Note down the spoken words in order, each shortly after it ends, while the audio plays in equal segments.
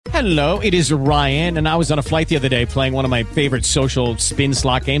Hello, it is Ryan, and I was on a flight the other day playing one of my favorite social spin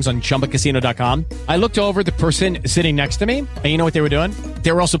slot games on ChumbaCasino.com. I looked over at the person sitting next to me, and you know what they were doing?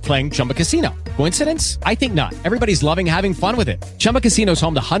 They were also playing Chumba Casino. Coincidence? I think not. Everybody's loving having fun with it. Chumba Casino is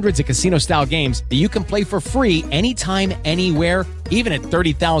home to hundreds of casino-style games that you can play for free anytime, anywhere, even at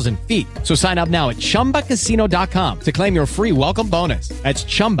 30,000 feet. So sign up now at ChumbaCasino.com to claim your free welcome bonus. That's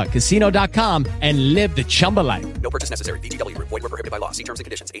ChumbaCasino.com and live the Chumba life. No purchase necessary. VGW. Void where prohibited by law. See terms and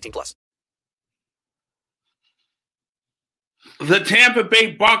conditions. 18+. The Tampa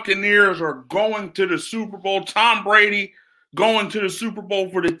Bay Buccaneers are going to the Super Bowl. Tom Brady going to the Super Bowl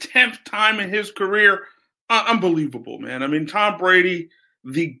for the 10th time in his career. Unbelievable, man. I mean, Tom Brady,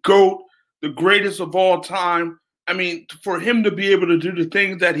 the GOAT, the greatest of all time. I mean, for him to be able to do the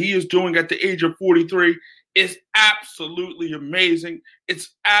things that he is doing at the age of 43 is absolutely amazing.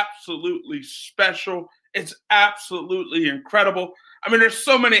 It's absolutely special. It's absolutely incredible. I mean, there's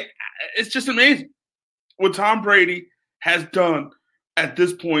so many. It's just amazing what Tom Brady has done at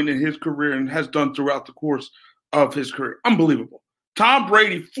this point in his career and has done throughout the course of his career. Unbelievable. Tom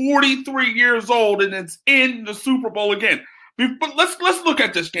Brady, 43 years old, and it's in the Super Bowl again. But let's look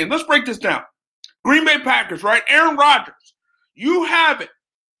at this game. Let's break this down. Green Bay Packers, right? Aaron Rodgers. You have it.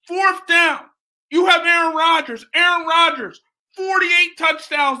 4th down. You have Aaron Rodgers. Aaron Rodgers, 48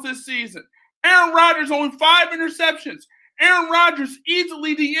 touchdowns this season. Aaron Rodgers only 5 interceptions. Aaron Rodgers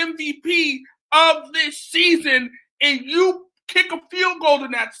easily the MVP of this season, and you kick a field goal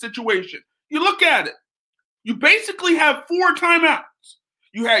in that situation. You look at it. You basically have 4 timeouts.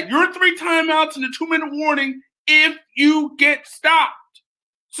 You had your 3 timeouts and a 2-minute warning if you get stopped.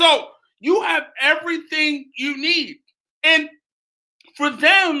 So you have everything you need. And for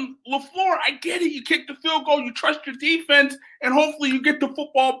them, Lafleur, I get it. You kick the field goal, you trust your defense, and hopefully you get the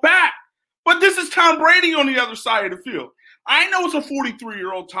football back. But this is Tom Brady on the other side of the field. I know it's a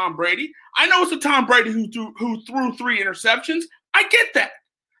 43-year-old Tom Brady. I know it's a Tom Brady who threw 3 interceptions. I get that.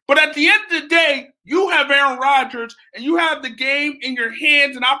 But at the end of the day, you have Aaron Rodgers, and you have the game in your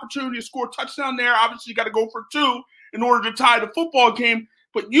hands, an opportunity to score a touchdown there. Obviously, you got to go for 2 in order to tie the football game.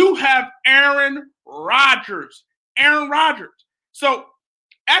 But you have Aaron Rodgers. Aaron Rodgers. So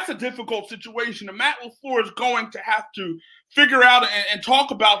that's a difficult situation. And Matt Lafleur is going to have to figure out and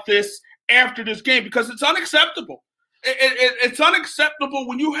talk about this after this game because it's unacceptable. It's unacceptable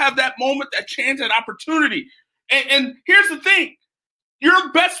when you have that moment, that chance, that opportunity. And here's the thing.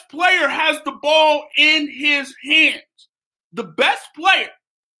 Your best player has the ball in his hands. The best player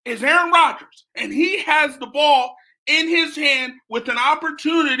is Aaron Rodgers, and he has the ball in his hand with an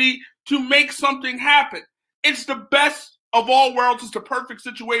opportunity to make something happen. It's the best of all worlds. It's the perfect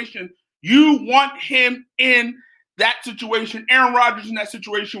situation. You want him in that situation, Aaron Rodgers in that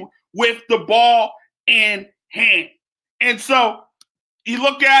situation with the ball in hand. And so you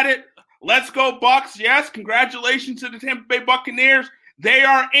look at it, let's go Bucs. Yes, congratulations to the Tampa Bay Buccaneers. They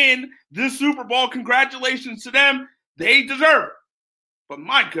are in the Super Bowl. Congratulations to them. They deserve it. But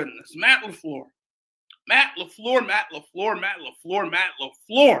my goodness, Matt Lafleur.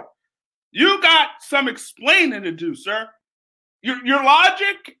 You got some explaining to do, sir. Your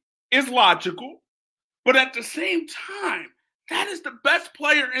logic is logical, but at the same time, that is the best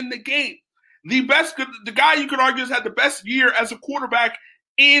player in the game. The guy you could argue has had the best year as a quarterback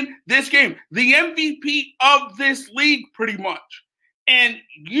in this game. The MVP of this league, pretty much. And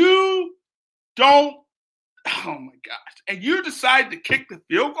you don't, oh my gosh, and you decide to kick the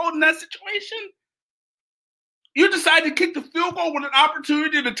field goal in that situation? You decide to kick the field goal with an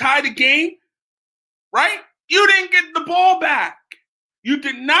opportunity to tie the game, right? You didn't get the ball back. You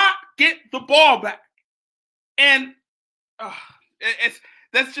did not get the ball back. And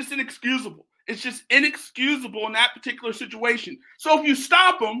that's just inexcusable. It's just inexcusable in that particular situation. So if you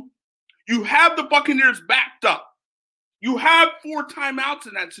stop them, you have the Buccaneers backed up. You have 4 timeouts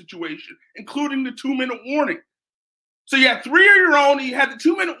in that situation, including the 2-minute warning. So you had 3 of your own, and you had the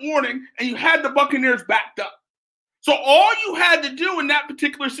 2-minute warning, and you had the Buccaneers backed up. So all you had to do in that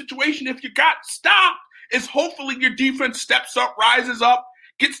particular situation, if you got stopped, is hopefully your defense steps up, rises up,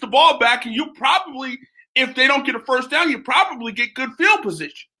 gets the ball back, and you probably, if they don't get a first down, you probably get good field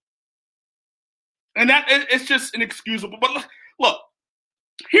position. And that it's just inexcusable. But look,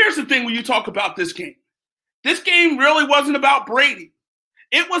 here's the thing when you talk about this game. This game really wasn't about Brady.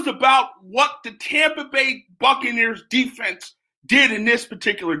 It was about what the Tampa Bay Buccaneers defense did in this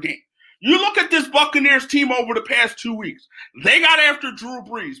particular game. You look at this Buccaneers team over the past 2 weeks. They got after Drew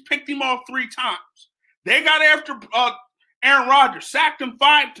Brees, picked him off 3 times. They got after Aaron Rodgers, sacked him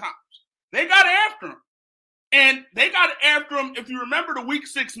 5 times. They got after him. And they got after him, if you remember the Week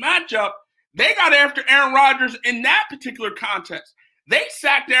 6 matchup, they got after Aaron Rodgers in that particular contest. They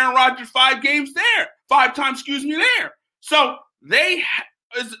sacked Aaron Rodgers 5 times there. So this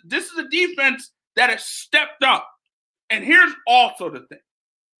is a defense that has stepped up. And here's also the thing.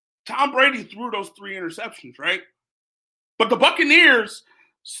 Tom Brady threw those 3 interceptions, right? But the Buccaneers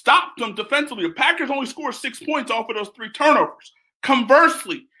stopped them defensively. The Packers only scored 6 points off of those 3 turnovers.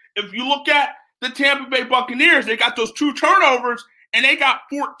 Conversely, if you look at the Tampa Bay Buccaneers, they got those 2 turnovers, and they got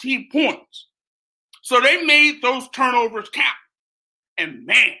 14 points. So they made those turnovers count. And,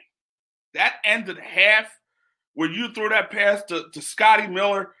 man, that end of the half where you throw that pass to Scotty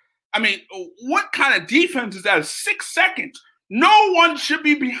Miller, I mean, what kind of defense is that? 6 seconds. No one should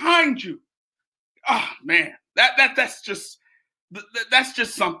be behind you. Oh, man, that's just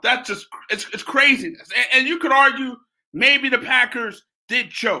something. It's craziness. And you could argue maybe the Packers did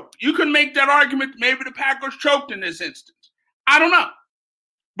choke. You can make that argument. Maybe the Packers choked in this instance. I don't know.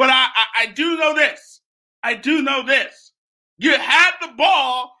 But I do know this. You had the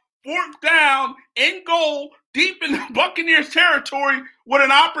ball 4th down in goal deep in the Buccaneers territory with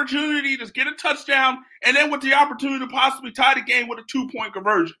an opportunity to get a touchdown and then with the opportunity to possibly tie the game with a 2-point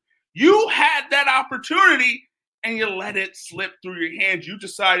conversion. You had that opportunity and you let it slip through your hands. You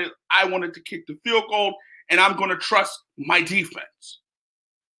decided I wanted to kick the field goal and I'm going to trust my defense.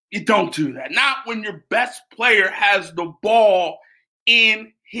 You don't do that. Not when your best player has the ball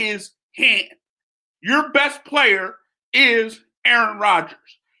in his hand. Your best player is Aaron Rodgers.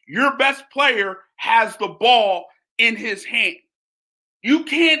 Your best player has the ball in his hand. You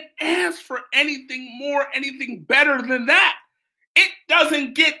can't ask for anything more, anything better than that. It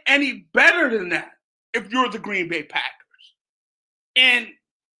doesn't get any better than that if you're the Green Bay Packers. And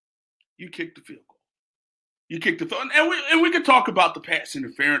you kick the field goal. And we could talk about the pass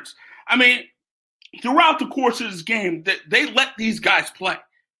interference. I mean, throughout the course of this game, they let these guys play.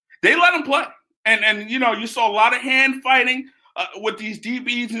 They let them play. And you saw a lot of hand fighting with these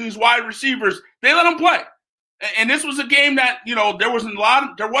DBs and these wide receivers. They let them play. And this was a game that, there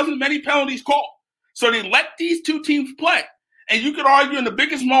wasn't many penalties called. So they let these 2 teams play. And you could argue in the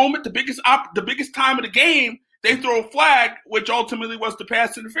biggest moment, the biggest time of the game, they throw a flag, which ultimately was the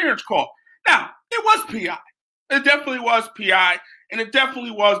pass interference call. Now, it was PI. It definitely was PI, and it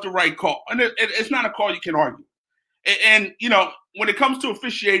definitely was the right call. And it's not a call you can argue. And when it comes to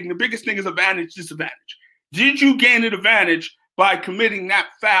officiating, the biggest thing is advantage, disadvantage. Did you gain an advantage by committing that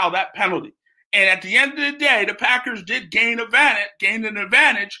foul, that penalty? And at the end of the day, the Packers did gain an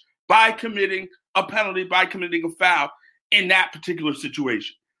advantage by committing a penalty, by committing a foul in that particular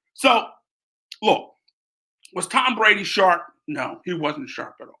situation. So, look, was Tom Brady sharp? No, he wasn't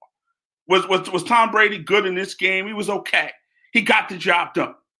sharp at all. Was Tom Brady good in this game? He was okay. He got the job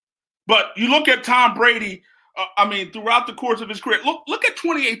done. But you look at Tom Brady, throughout the course of his career, look at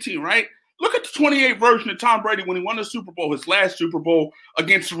 2018, right? Look at the 28 version of Tom Brady when he won the Super Bowl, his last Super Bowl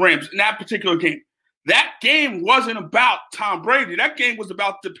against the Rams in that particular game. That game wasn't about Tom Brady. That game was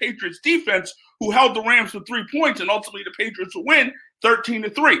about the Patriots defense who held the Rams to 3 points, and ultimately the Patriots would win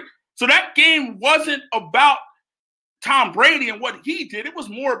 13-3. So that game wasn't about Tom Brady and what he did. It was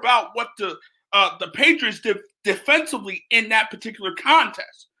more about what the Patriots did defensively in that particular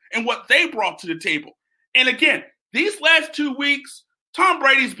contest and what they brought to the table. And again, these last 2 weeks, Tom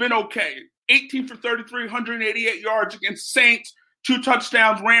Brady's been okay. 18 for 33, 188 yards against the Saints, 2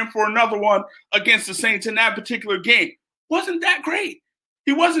 touchdowns, ran for another one against the Saints in that particular game. Wasn't that great.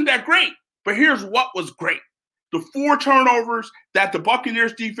 He wasn't that great. But here's what was great. The 4 turnovers that the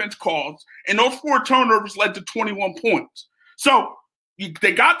Buccaneers defense caused, and those 4 turnovers led to 21 points. So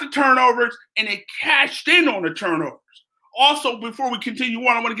they got the turnovers, and they cashed in on the turnovers. Also, before we continue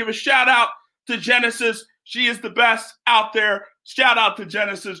on, I want to give a shout-out to Genesis. She is the best out there. Shout out to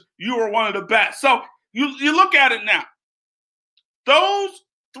Genesis. You are one of the best. So you look at it now. Those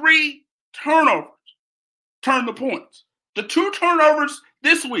 3 turnovers turned the points. The 2 turnovers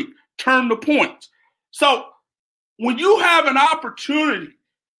this week turned the points. So when you have an opportunity,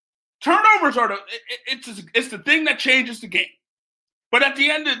 turnovers are it's the thing that changes the game. But at the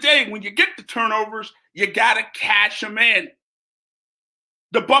end of the day, when you get the turnovers, you got to cash them in.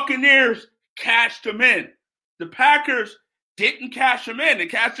 The Buccaneers cashed them in. The Packers didn't cash them in. They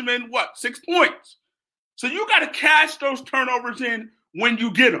cashed them in, 6 points. So you got to cash those turnovers in when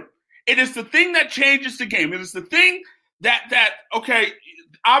you get them. It is the thing that changes the game. It is the thing that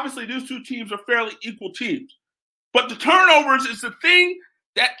obviously these 2 teams are fairly equal teams. But the turnovers is the thing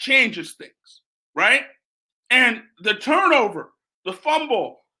that changes things, right? And the turnover, the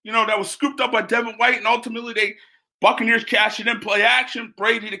fumble, that was scooped up by Devin White, and ultimately Buccaneers cashed it in, play action,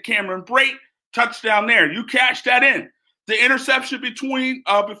 Brady to Cameron Brate, touchdown there. You cashed that in. The interception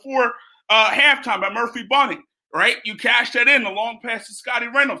before halftime by Murphy Bunting. right? You cash that in, the long pass to Scotty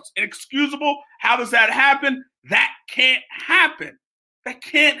Reynolds. Inexcusable. How does that happen? That can't happen. That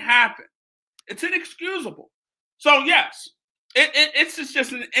can't happen. It's inexcusable. So, yes, it's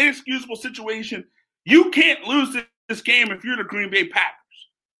just an inexcusable situation. You can't lose this game if you're the Green Bay Packers.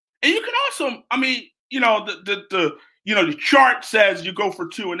 And you can also, the chart says you go for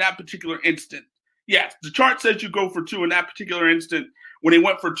 2 in that particular instant. Yes, the chart says you go for 2 in that particular instant when they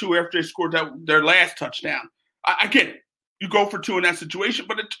went for 2 after they scored their last touchdown. I get it. You go for 2 in that situation,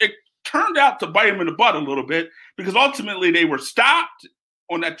 but it turned out to bite them in the butt a little bit because ultimately they were stopped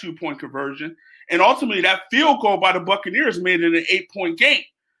on that 2-point conversion. And ultimately that field goal by the Buccaneers made it an 8-point game.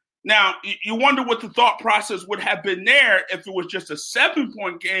 Now, you wonder what the thought process would have been there if it was just a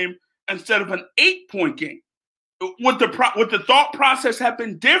 7-point game instead of an 8-point game. Would the thought process have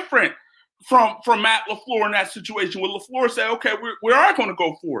been different from Matt Lafleur in that situation? Would Lafleur say, okay, we are going to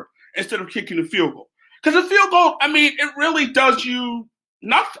go for it instead of kicking the field goal? Because the field goal, it really does you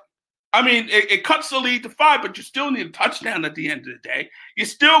nothing. It cuts the lead to 5, but you still need a touchdown at the end of the day. You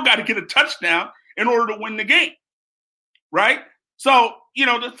still got to get a touchdown in order to win the game, right? So,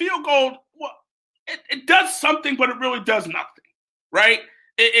 the field goal, well, it does something, but it really does nothing, right?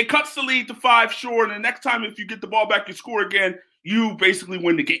 It cuts the lead to 5, sure, and the next time if you get the ball back, you score again, you basically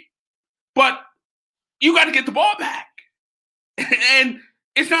win the game. But you got to get the ball back. And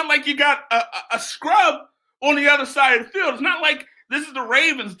it's not like you got a scrub on the other side of the field. It's not like this is the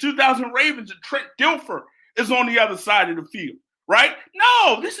Ravens, 2000 Ravens, and Trent Dilfer is on the other side of the field, right?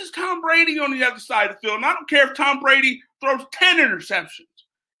 No, this is Tom Brady on the other side of the field. And I don't care if Tom Brady throws 10 interceptions.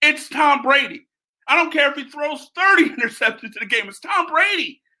 It's Tom Brady. I don't care if he throws 30 interceptions in the game. It's Tom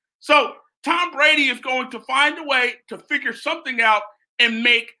Brady. So Tom Brady is going to find a way to figure something out and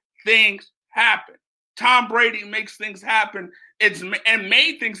make things happen. Tom Brady makes things happen and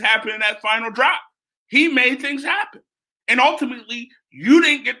made things happen in that final drive. He made things happen. And ultimately, you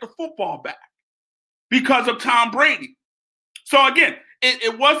didn't get the football back because of Tom Brady. So again,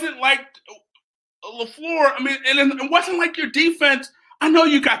 it wasn't like Lafleur, and it wasn't like your defense. I know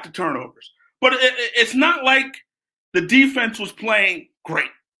you got the turnovers, but it's not like the defense was playing great.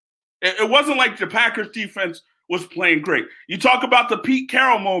 It wasn't like the Packers defense was playing great. You talk about the Pete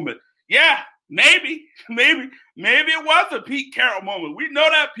Carroll moment. Yeah, maybe it was a Pete Carroll moment. We know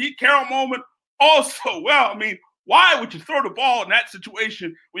that Pete Carroll moment also well. Why would you throw the ball in that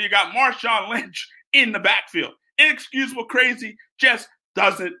situation when you got Marshawn Lynch in the backfield? Inexcusable, crazy, just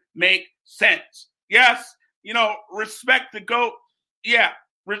doesn't make sense. Yes, respect the GOAT. Yeah,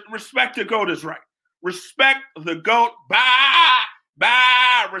 respect the GOAT is right. Respect the GOAT. Bye.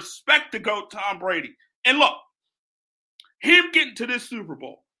 Respect the GOAT, Tom Brady. And look, him getting to this Super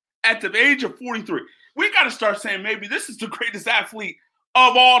Bowl at the age of 43, we got to start saying maybe this is the greatest athlete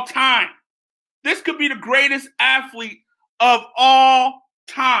of all time. This could be the greatest athlete of all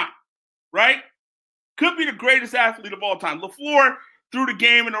time, right? Could be the greatest athlete of all time. Lafleur threw the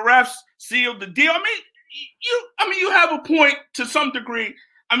game and the refs sealed the deal. You have a point to some degree.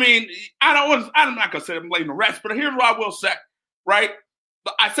 I'm not gonna say I'm blaming the refs, but here's what I will say, right?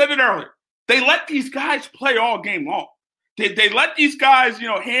 I said it earlier. They let these guys play all game long. They let these guys,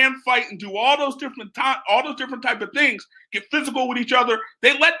 hand fight and do all those different type of things, get physical with each other.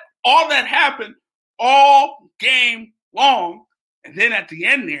 They let all that happen all game long. And then at the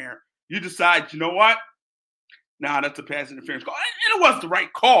end there, you decide, you know what? Nah, that's a pass interference call. And it was the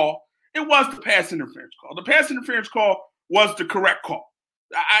right call. It was the pass interference call. The pass interference call was the correct call.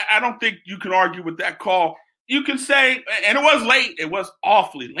 I don't think you can argue with that call. You can say, and it was late. It was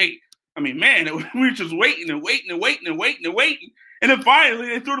awfully late. We were just waiting. And then finally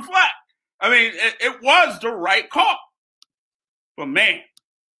they threw the flag. It was the right call. But man,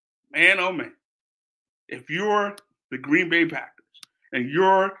 oh man, if you're the Green Bay Packers and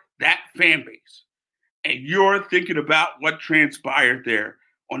you're that fan base and you're thinking about what transpired there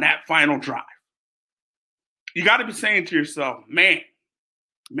on that final drive, you got to be saying to yourself, man,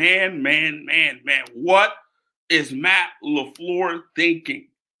 what is Matt Lafleur thinking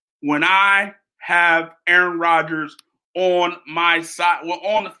when I have Aaron Rodgers on my side? Well,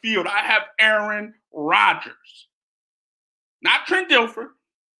 on the field, I have Aaron Rodgers. Not Trent Dilfer.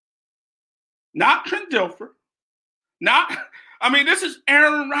 This is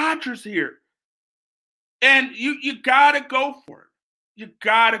Aaron Rodgers here. And you got to go for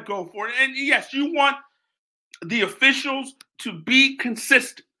it. And yes, you want the officials to be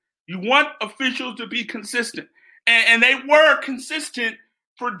consistent. And they were consistent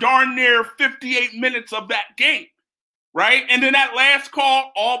for darn near 58 minutes of that game, right? And then that last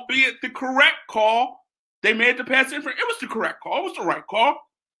call, albeit the correct call, they made the pass interference. It was the correct call. It was the right call.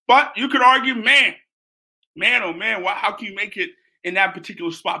 But you could argue, man, man, oh man, how can you make it in that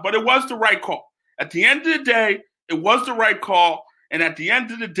particular spot? But it was the right call. At the end of the day, it was the right call. And at the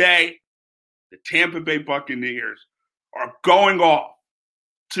end of the day, the Tampa Bay Buccaneers are going off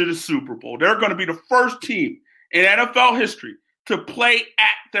to the Super Bowl. They're going to be the first team in NFL history to play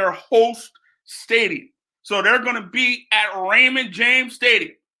at their host stadium. So they're going to be at Raymond James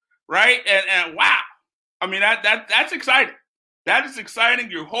Stadium, right? And wow, I mean, that's exciting. That is exciting.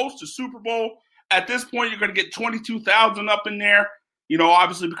 You host the Super Bowl. At this point, you're going to get 22,000 up in there,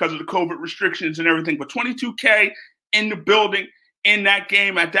 obviously because of the COVID restrictions and everything, but 22K in the building in that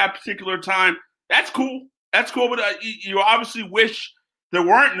game at that particular time. That's cool. That's cool. But you obviously wish there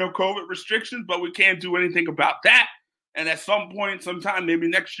weren't no COVID restrictions, but we can't do anything about that. And at some point, sometime, maybe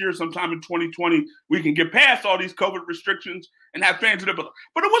next year, sometime in 2020, we can get past all these COVID restrictions and have fans in the building.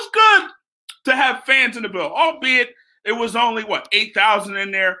 But it was good to have fans in the building, albeit it was only, 8,000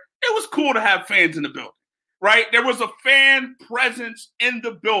 in there. It was cool to have fans in the building, right? There was a fan presence in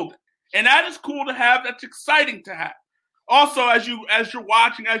the building. And that is cool to have. That's exciting to have. Also, as you're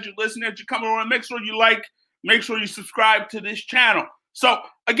watching, as you're listening, as you're coming on, make sure you like, make sure you subscribe to this channel. So,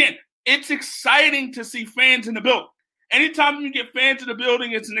 again, it's exciting to see fans in the building. Anytime you get fans in the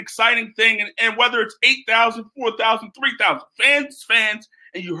building, it's an exciting thing. And whether it's 8,000, 4,000, 3,000, fans,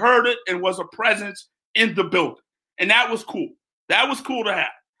 and you heard it and was a presence in the building. And that was cool. That was cool to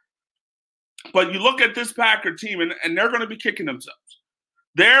have. But you look at this Packer team, and they're going to be kicking themselves.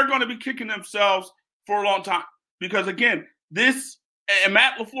 They're going to be kicking themselves for a long time. Because, again,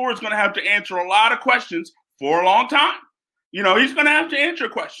 Matt Lafleur is going to have to answer a lot of questions for a long time. He's going to have to answer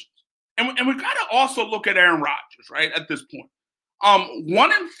questions. And we've got to also look at Aaron Rodgers, right, at this point.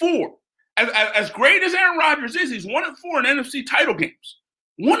 1-4. As great as Aaron Rodgers is, he's 1-4 in NFC title games.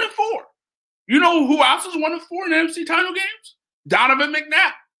 1-4. You know who else is 1-4 in NFC title games? Donovan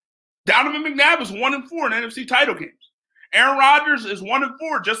McNabb. Donovan McNabb is 1-4 in NFC title games. Aaron Rodgers is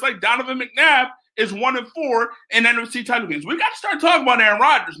 1-4, just like Donovan McNabb is 1-4 in NFC title games. We got to start talking about Aaron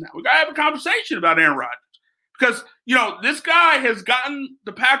Rodgers now. We got to have a conversation about Aaron Rodgers. Because, this guy has gotten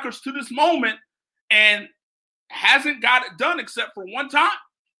the Packers to this moment and hasn't got it done except for one time.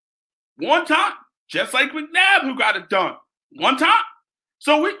 One time. Just like McNabb, who got it done. One time.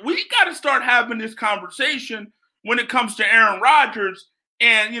 So we got to start having this conversation when it comes to Aaron Rodgers.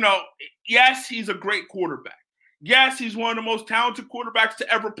 And, yes, he's a great quarterback. Yes, he's one of the most talented quarterbacks to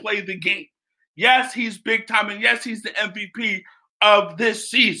ever play the game. Yes, he's big time. And yes, he's the MVP of this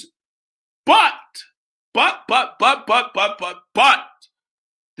season. But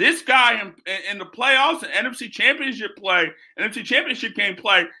this guy in the playoffs and NFC Championship game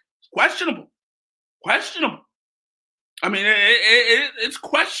play, is questionable. Questionable. I mean, it's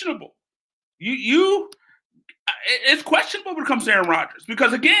questionable. It's questionable when it comes to Aaron Rodgers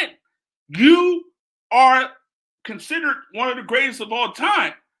because, again, you are considered one of the greatest of all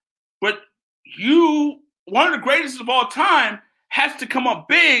time, but one of the greatest of all time has to come up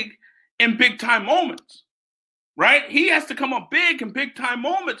big in big-time moments, right? He has to come up big in big-time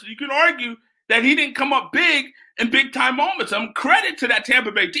moments. You can argue that he didn't come up big in big-time moments. Credit to that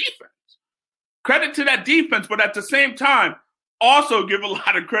Tampa Bay defense. Credit to that defense, but at the same time, also give a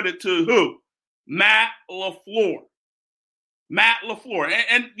lot of credit to who? Matt Lafleur. Matt Lafleur.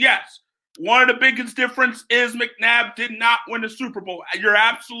 And yes, one of the biggest difference is McNabb did not win the Super Bowl. You're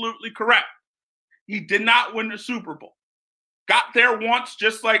absolutely correct. He did not win the Super Bowl. Got there once,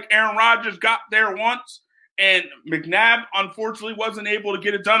 just like Aaron Rodgers got there once, and McNabb, unfortunately, wasn't able to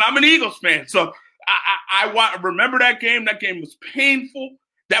get it done. I'm an Eagles fan, so I remember that game. That game was painful.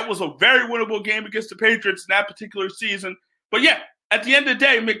 That was a very winnable game against the Patriots in that particular season. But yeah, at the end of the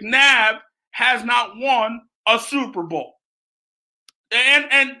day, McNabb has not won a Super Bowl.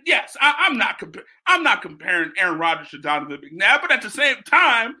 And yes, I'm not comparing Aaron Rodgers to Donovan McNabb, but at the same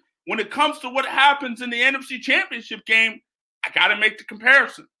time, when it comes to what happens in the NFC Championship game, I got to make the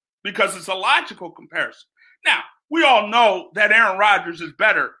comparison because it's a logical comparison. Now, we all know that Aaron Rodgers is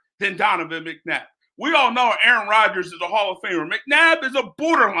better than Donovan McNabb. We all know Aaron Rodgers is a Hall of Famer. McNabb is a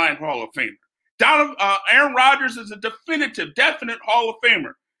borderline Hall of Famer. Aaron Rodgers is a definite Hall of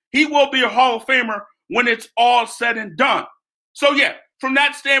Famer. He will be a Hall of Famer when it's all said and done. So, yeah, from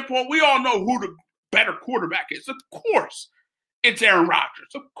that standpoint, we all know who the better quarterback is. Of course, it's Aaron Rodgers.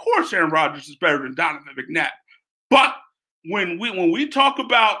 Of course, Aaron Rodgers is better than Donovan McNabb. But when we talk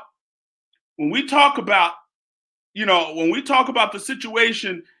about the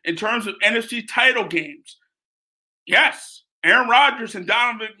situation in terms of NFC title games, yes, Aaron Rodgers and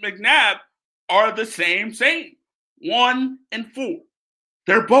Donovan McNabb are the same. 1-4.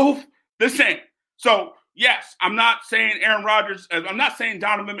 They're both the same. So, yes, I'm not saying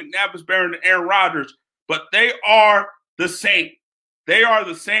Donovan McNabb is better than Aaron Rodgers, but they are the same. They are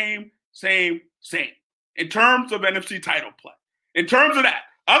the same. In terms of NFC title play. In terms of that.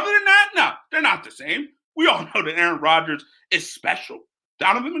 Other than that, no, they're not the same. We all know that Aaron Rodgers is special.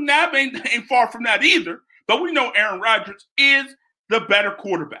 Donovan McNabb ain't far from that either. But we know Aaron Rodgers is the better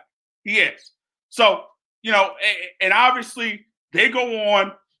quarterback. He is. So, and obviously they go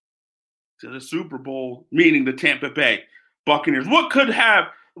on to the Super Bowl, meaning the Tampa Bay Buccaneers. What could have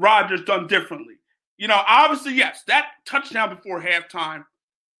Rodgers done differently? Obviously, yes, that touchdown before halftime,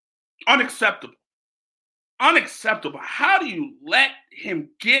 unacceptable. Unacceptable. How do you let him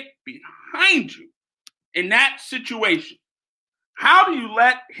get behind you in that situation? How do you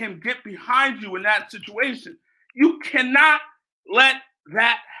let him get behind you in that situation? You cannot let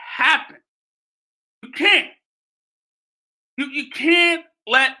that happen. You can't. You can't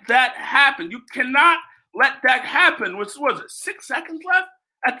let that happen. You cannot let that happen. Was it 6 seconds left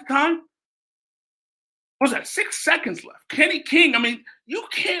at the time? Was that 6 seconds left? Kenny King, you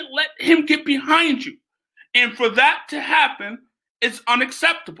can't let him get behind you. And for that to happen, it's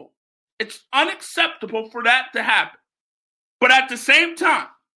unacceptable. It's unacceptable for that to happen. But at the same time,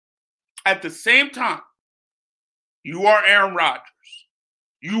 you are Aaron Rodgers.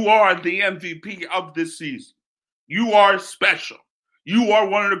 You are the MVP of this season. You are special. You are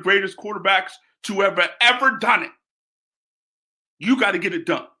one of the greatest quarterbacks to have ever done it. You got to get it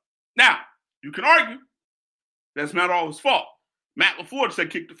done. Now, you can argue that's not all his fault. Matt Lafleur said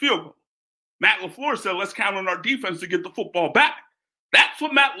kick the field goal. Matt Lafleur said let's count on our defense to get the football back. That's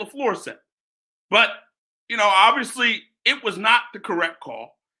what Matt Lafleur said. But, obviously it was not the correct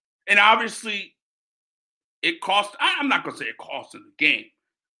call. And obviously it cost, I'm not going to say it cost in the game,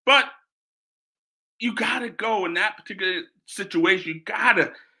 but you got to go in that particular situation. You got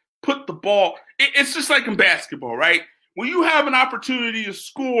to put the ball. It's just like in basketball, right? When you have an opportunity to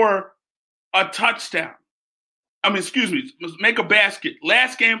score a touchdown, make a basket,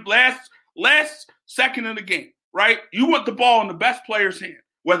 last second of the game, right? You want the ball in the best player's hand,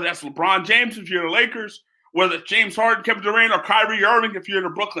 whether that's LeBron James if you're the Lakers, whether it's James Harden, Kevin Durant, or Kyrie Irving if you're the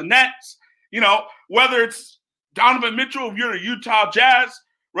Brooklyn Nets, whether it's Donovan Mitchell if you're the Utah Jazz,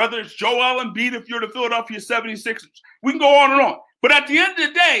 whether it's Joel Embiid if you're the Philadelphia 76ers. We can go on and on. But at the end of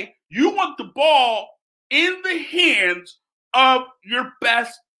the day, you want the ball in the hands of your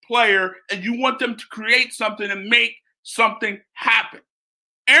best player, and you want them to create something and make something happen.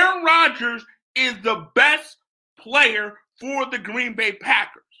 Aaron Rodgers is the best player for the Green Bay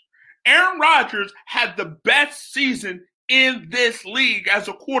Packers. Aaron Rodgers had the best season in this league as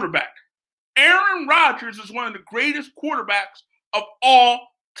a quarterback. Aaron Rodgers is one of the greatest quarterbacks of all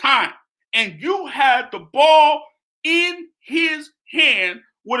time. And you had the ball in his hand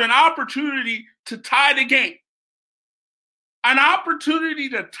with an opportunity to tie the game. An opportunity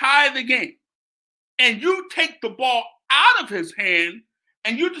to tie the game. And you take the ball out of his hand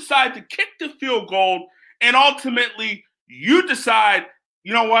and you decide to kick the field goal, and ultimately you decide,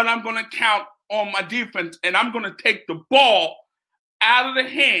 you know what, I'm going to count on my defense and I'm going to take the ball out of the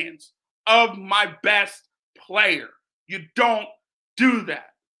hands of my best player. You don't do that.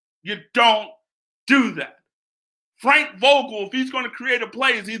 You don't do that. Frank Vogel, if he's going to create a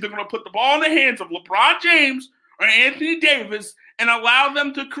play, is either going to put the ball in the hands of LeBron James or Anthony Davis and allow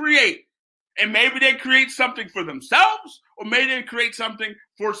them to create. And maybe they create something for themselves, or maybe they create something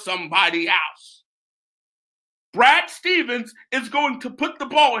for somebody else. Brad Stevens is going to put the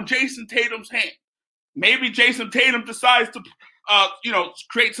ball in Jason Tatum's hand. Maybe Jason Tatum decides to,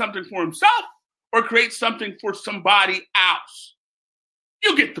 create something for himself or create something for somebody else.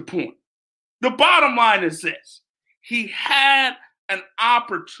 You get the point. The bottom line is this. He had an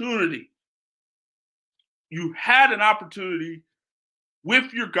opportunity. You had an opportunity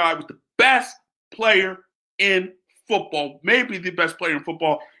with your guy, with the best player in football, maybe the best player in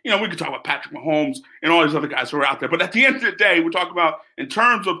football. We could talk about Patrick Mahomes and all these other guys who are out there. But at the end of the day, we're talking about, in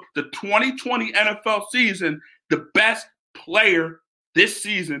terms of the 2020 NFL season, the best player this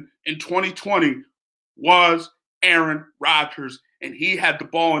season in 2020 was Aaron Rodgers. And he had the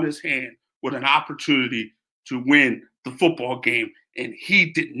ball in his hand with an opportunity to win the football game. And he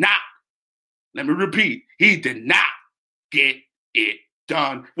did not, let me repeat, he did not get it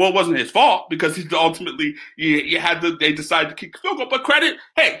done. Well, it wasn't his fault because he ultimately, they decided to kick the field goal. But credit,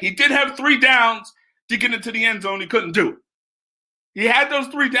 hey, he did have 3 downs to get into the end zone. He couldn't do it. He had those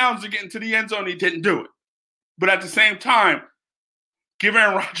 3 downs to get into the end zone. He didn't do it. But at the same time, give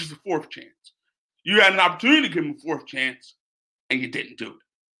Aaron Rodgers a 4th chance. You had an opportunity to give him a 4th chance, and you didn't do it.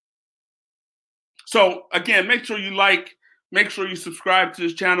 So, again, make sure you like, make sure you subscribe to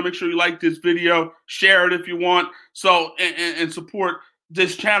this channel, make sure you like this video, share it if you want, and support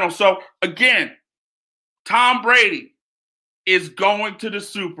this channel. So, again, Tom Brady is going to the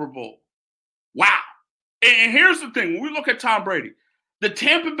Super Bowl. Wow. And here's the thing. When we look at Tom Brady, the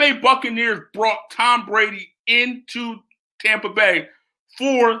Tampa Bay Buccaneers brought Tom Brady into Tampa Bay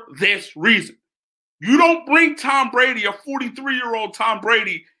for this reason. You don't bring Tom Brady, a 43-year-old Tom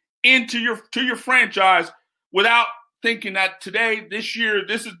Brady, into your franchise without thinking that today, this year,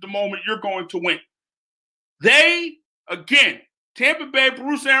 this is the moment you're going to win. They, again, Tampa Bay,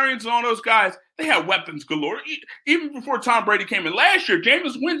 Bruce Arians and all those guys, they had weapons galore. Even before Tom Brady came in last year,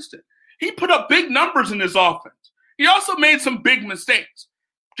 Jameis Winston, he put up big numbers in his offense. He also made some big mistakes.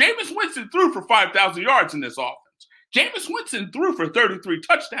 Jameis Winston threw for 5,000 yards in this offense. Jameis Winston threw for 33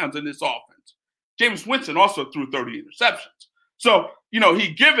 touchdowns in this offense. Jameis Winston also threw 30 interceptions. So,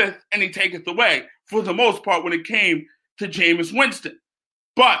 he giveth and he taketh away for the most part when it came to Jameis Winston.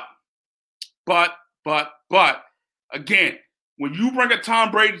 But, again, when you bring a Tom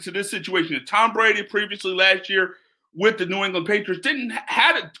Brady to this situation, and Tom Brady previously last year with the New England Patriots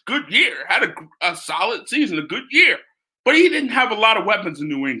had a good year, had a solid season, a good year, but he didn't have a lot of weapons in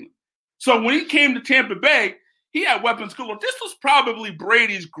New England. So when he came to Tampa Bay, he had weapons galore. This was probably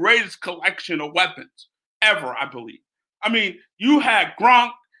Brady's greatest collection of weapons ever, I believe. I mean, you had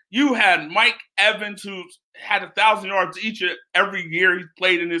Gronk, you had Mike Evans, who had 1,000 yards each every year he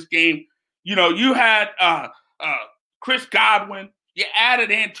played in this game. You had Chris Godwin, you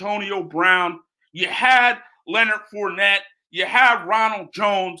added Antonio Brown, you had Leonard Fournette, you had Ronald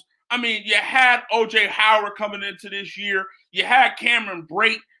Jones. I mean, you had O.J. Howard coming into this year. You had Cameron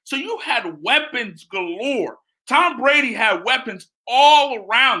Brate. So you had weapons galore. Tom Brady had weapons all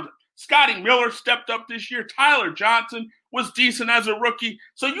around him. Scotty Miller stepped up this year. Tyler Johnson was decent as a rookie.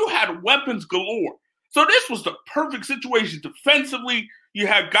 So you had weapons galore. So this was the perfect situation. Defensively, you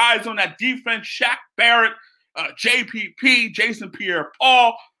had guys on that defense, Shaq Barrett, JPP, Jason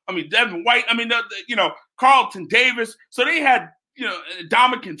Pierre-Paul, Devin White, Carlton Davis. So they had,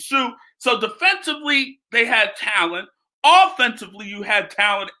 Ndamukong Suh. So defensively, they had talent. Offensively, you had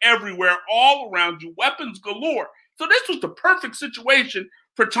talent everywhere, all around you, weapons galore. So this was the perfect situation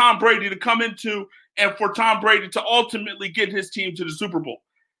for Tom Brady to come into and for Tom Brady to ultimately get his team to the Super Bowl.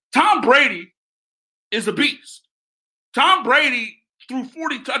 Tom Brady is a beast. Tom Brady threw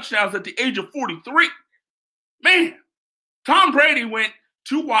 40 touchdowns at the age of 43. Man, Tom Brady went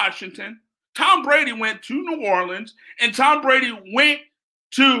to Washington, Tom Brady went to New Orleans, and Tom Brady went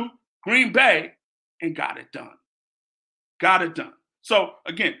to Green Bay and got it done. Got it done. So,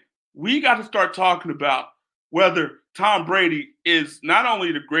 again, we got to start talking about whether Tom Brady is not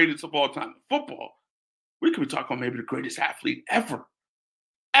only the greatest of all time in football, we could be talking about maybe the greatest athlete ever.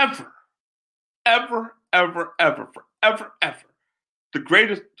 Ever. Ever, ever, ever, forever, ever. The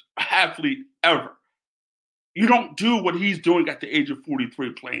greatest athlete ever. You don't do what he's doing at the age of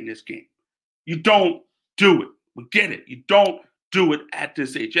 43 playing this game. You don't do it. We get it. You don't do it at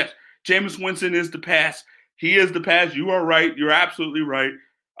this age. Yes, Jameis Winston is the past. He is the past. You are right. You're absolutely right.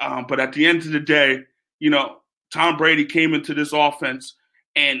 But at the end of the day, Tom Brady came into this offense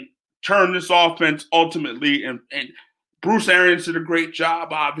and turned this offense ultimately. And Bruce Arians did a great job,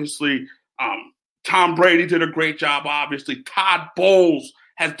 obviously. Tom Brady did a great job, obviously. Todd Bowles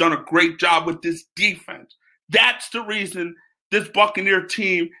has done a great job with this defense. That's the reason this Buccaneer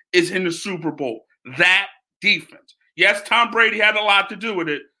team is in the Super Bowl. That defense. Yes, Tom Brady had a lot to do with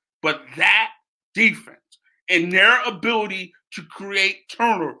it, but that defense and their ability to create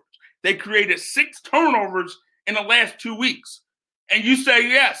turnovers. They created 6 turnovers in the last 2 weeks. And you say,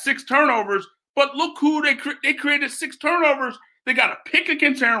 yeah, 6 turnovers, but look who they created 6 turnovers. They got a pick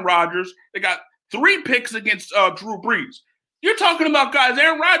against Aaron Rodgers. They got 3 picks against Drew Brees. You're talking about guys,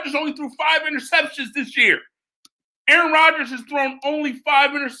 Aaron Rodgers only threw 5 interceptions this year. Aaron Rodgers has thrown only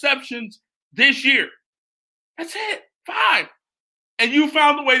 5 interceptions this year. That's it, 5. And you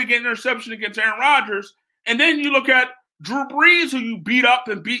found a way to get an interception against Aaron Rodgers. And then you look at Drew Brees, who you beat up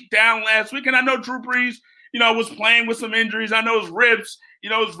and beat down last week. And I know Drew Brees, was playing with some injuries. I know his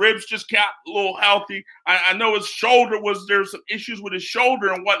ribs just got a little healthy. I know his shoulder there's some issues with his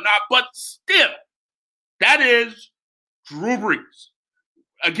shoulder and whatnot. But still, that is Drew Brees.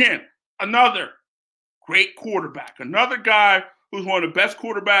 Again, another great quarterback. Another guy who's one of the best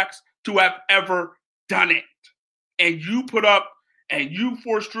quarterbacks to have ever done it. And you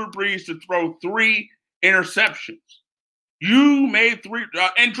forced Drew Brees to throw 3 interceptions. You made 3,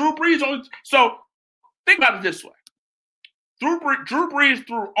 and Drew Brees only. So think about it this way: Drew Brees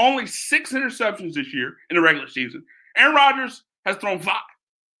threw only 6 interceptions this year in the regular season. Aaron Rodgers has thrown 5.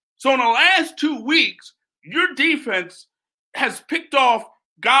 So in the last 2 weeks, your defense has picked off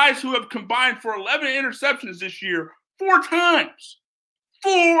guys who have combined for 11 interceptions this year 4 times.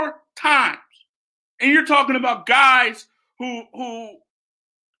 4 times. And you're talking about guys who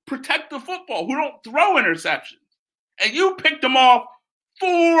protect the football, who don't throw interceptions. And you picked them off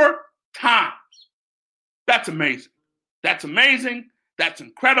 4 times. That's amazing. That's amazing. That's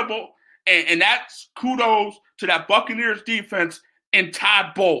incredible. And that's kudos to that Buccaneers defense and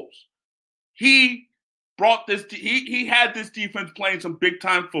Todd Bowles. He brought this. He had this defense playing some big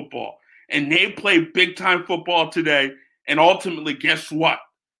time football, and they played big time football today. And ultimately, guess what?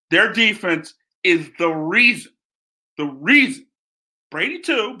 Their defense is the reason. Brady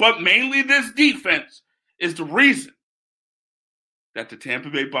too, but mainly this defense is the reason that the Tampa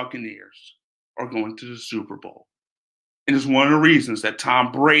Bay Buccaneers are going to the Super Bowl. And it's one of the reasons that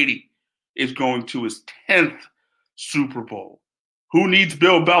Tom Brady is going to his 10th Super Bowl. Who needs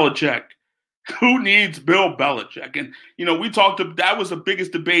Bill Belichick? Who needs Bill Belichick? And, we talked about that was the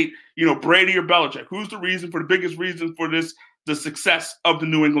biggest debate, Brady or Belichick. Who's the biggest reason for the success of the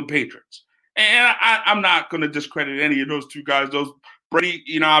New England Patriots? And I'm not going to discredit any of those two guys. Brady,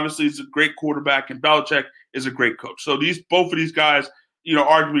 obviously is a great quarterback, and Belichick is a great coach. So both of these guys,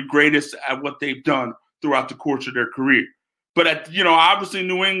 arguably greatest at what they've done throughout the course of their career. But obviously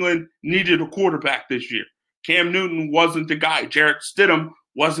New England needed a quarterback this year. Cam Newton wasn't the guy. Jarrett Stidham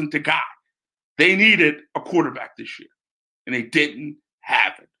wasn't the guy. They needed a quarterback this year, and they didn't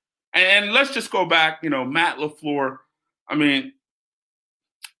have it. And let's just go back, Matt Lafleur. I mean,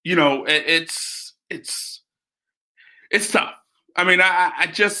 it's tough. I mean, I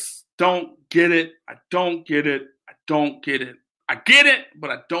just don't get it. I get it, but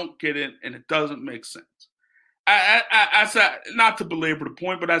I don't get it, and it doesn't make sense. I said, not to belabor the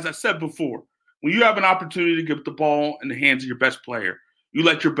point, but as I said before, when you have an opportunity to get the ball in the hands of your best player, you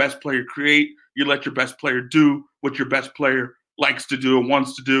let your best player create, you let your best player do what your best player likes to do and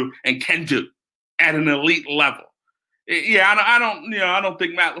wants to do and can do at an elite level. Yeah, I don't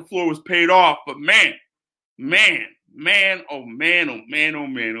think Matt Lafleur was paid off, but man, oh man.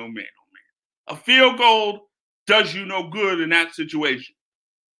 A field goal does you no good in that situation.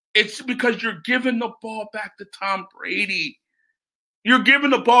 It's because you're giving the ball back to Tom Brady. You're giving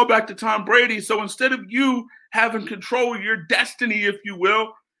the ball back to Tom Brady. So instead of you having control of your destiny, if you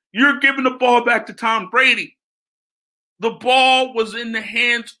will, you're giving the ball back to Tom Brady. The ball was in the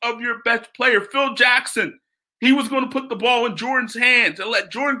hands of your best player, Phil Jackson. He was going to put the ball in Jordan's hands and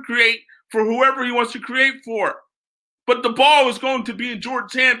let Jordan create for whoever he wants to create for. But the ball is going to be in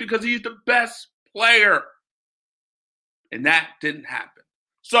Jordan's hand because he's the best player. And that didn't happen.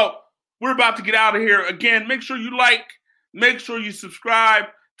 So we're about to get out of here. Again, make sure you like, make sure you subscribe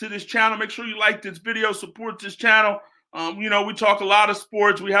to this channel. Make sure you like this video, support this channel. We talk a lot of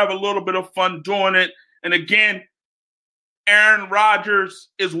sports. We have a little bit of fun doing it. And again, Aaron Rodgers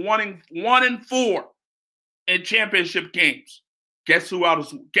is 1-4 in championship games. Guess who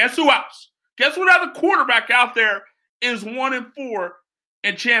else? Guess what other quarterback out there is 1-4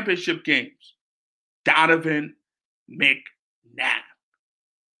 in championship games? Donovan McNabb.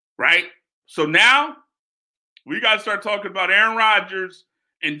 Right? So now we got to start talking about Aaron Rodgers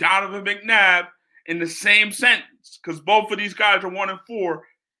and Donovan McNabb in the same sentence because both of these guys are 1-4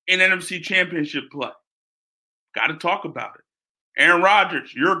 in NFC championship play. Got to talk about it. Aaron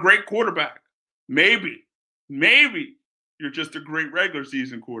Rodgers, you're a great quarterback. Maybe you're just a great regular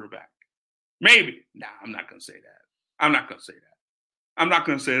season quarterback. Maybe. Nah, I'm not going to say that. I'm not going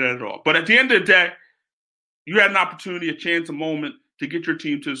to say that at all. But at the end of the day, you had an opportunity, a chance, a moment to get your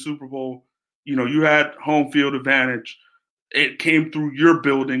team to the Super Bowl. You had home field advantage. It came through your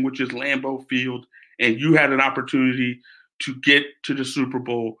building, which is Lambeau Field, and you had an opportunity to get to the Super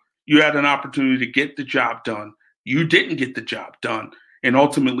Bowl. You had an opportunity to get the job done. You didn't get the job done, and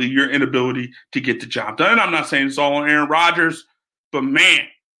ultimately your inability to get the job done. And I'm not saying it's all on Aaron Rodgers, but man,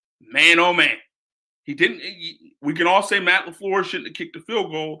 oh man. He didn't. We can all say Matt Lafleur shouldn't have kicked the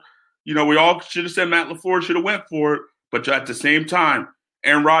field goal. We all should have said Matt Lafleur should have went for it. But at the same time,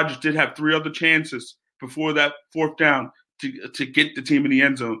 Aaron Rodgers did have 3 other chances before that 4th down to get the team in the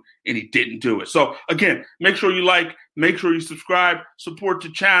end zone, and he didn't do it. So, again, make sure you like, make sure you subscribe, support the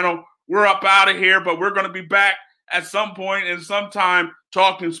channel. We're up out of here, but we're going to be back at some point and sometime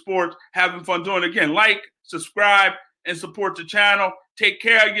talking sports, having fun doing it. Again, like, subscribe, and support the channel. Take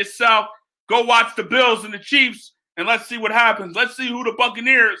care of yourself. Go watch the Bills and the Chiefs, and let's see what happens. Let's see who the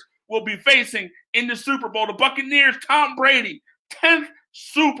Buccaneers will be facing in the Super Bowl. The Buccaneers, Tom Brady, 10th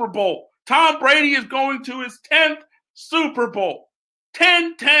Super Bowl. Tom Brady is going to his 10th Super Bowl.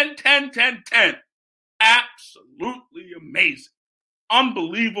 10. Absolutely amazing.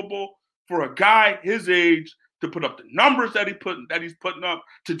 Unbelievable for a guy his age to put up the numbers that he's putting up,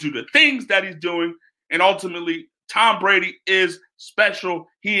 to do the things that he's doing, and ultimately Tom Brady is special.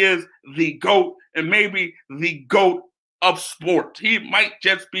 He is the GOAT, and maybe the GOAT of sports. He might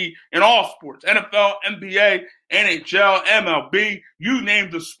just be in all sports, NFL, NBA, NHL, MLB, you name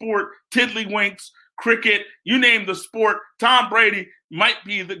the sport, tiddlywinks, cricket, you name the sport, Tom Brady might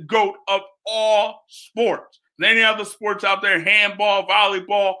be the GOAT of all sports. Any other sports out there, handball,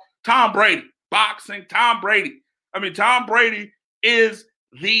 volleyball, Tom Brady, boxing, Tom Brady. I mean, Tom Brady is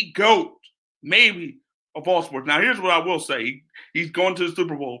the GOAT, maybe, of all sports. Now, here's what I will say. He's going to the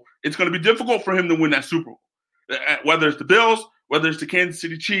Super Bowl. It's going to be difficult for him to win that Super Bowl. Whether it's the Bills, whether it's the Kansas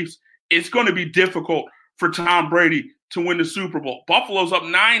City Chiefs, it's going to be difficult for Tom Brady to win the Super Bowl. Buffalo's up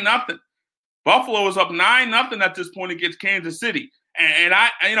 9-0. Buffalo is up 9-0 at this point against Kansas City. And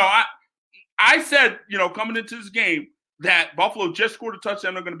I said, coming into this game that Buffalo just scored a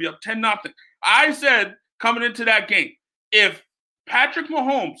touchdown. They're going to be up 10-0. I said coming into that game, if Patrick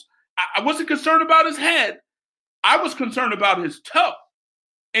Mahomes, I wasn't concerned about his head. I was concerned about his toe.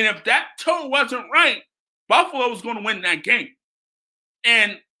 And if that toe wasn't right, Buffalo was going to win that game.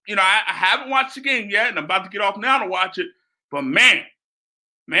 And, I haven't watched the game yet, and I'm about to get off now to watch it. But man,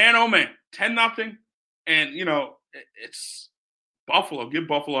 oh man, 10-0. And, it's Buffalo. Give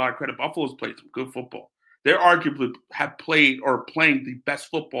Buffalo a lot of credit. Buffalo's played some good football. They arguably have played or playing the best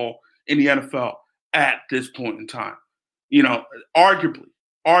football in the NFL at this point in time. Arguably.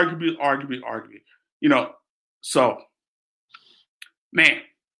 So, man,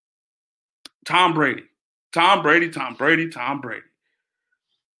 Tom Brady.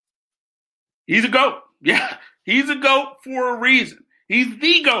 He's a GOAT. Yeah, he's a GOAT for a reason. He's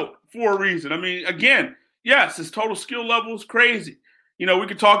the GOAT for a reason. I mean, again, yes, his total skill level is crazy. We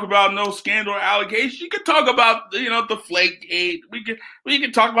could talk about no scandal or allegation. You could talk about, the Flake-gate. We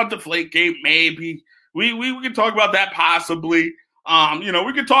could talk about the Flake-gate maybe. We could talk about that possibly.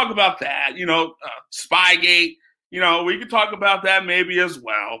 We could talk about that, Spygate. We could talk about that maybe as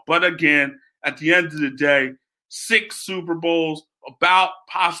well. But again, at the end of the day, 6 Super Bowls, about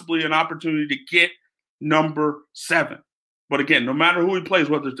possibly an opportunity to get number 7. But again, no matter who he plays,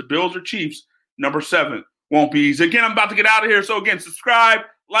 whether it's the Bills or Chiefs, number 7 won't be easy. Again, I'm about to get out of here. So again, subscribe,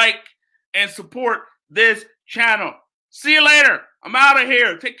 like, and support this channel. See you later. I'm out of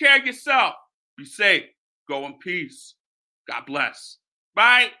here. Take care of yourself. Be safe. Go in peace. God bless.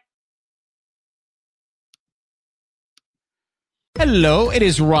 Bye. Hello, it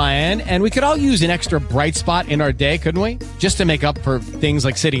is Ryan, and we could all use an extra bright spot in our day, couldn't we? Just to make up for things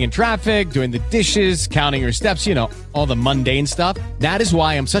like sitting in traffic, doing the dishes, counting your steps, all the mundane stuff. That is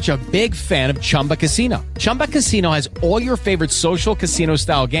why I'm such a big fan of Chumba Casino. Chumba Casino has all your favorite social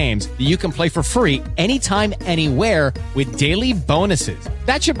casino-style games that you can play for free anytime, anywhere with daily bonuses.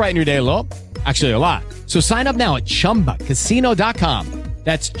 That should brighten your day a little. Actually, a lot. So sign up now at ChumbaCasino.com.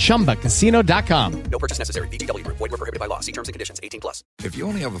 That's ChumbaCasino.com. No purchase necessary. VGW Group. Void where prohibited by law. See terms and conditions. 18+. If you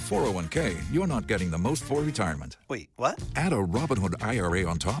only have a 401k, you're not getting the most for retirement. Wait, what? Add a Robinhood IRA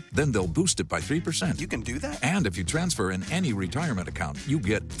on top, then they'll boost it by 3%. You can do that? And if you transfer in any retirement account, you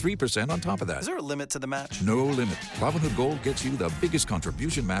get 3% on top of that. Is there a limit to the match? No limit. Robinhood Gold gets you the biggest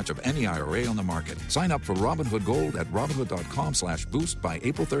contribution match of any IRA on the market. Sign up for Robinhood Gold at Robinhood.com/boost by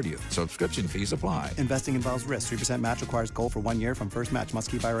April 30th. Subscription fees apply. Investing involves risk. 3% match requires gold for 1 year from first match. Must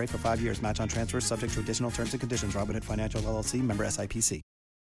keep IRA for 5 years. Match on transfers subject to additional terms and conditions. Robinhood Financial LLC, member SIPC.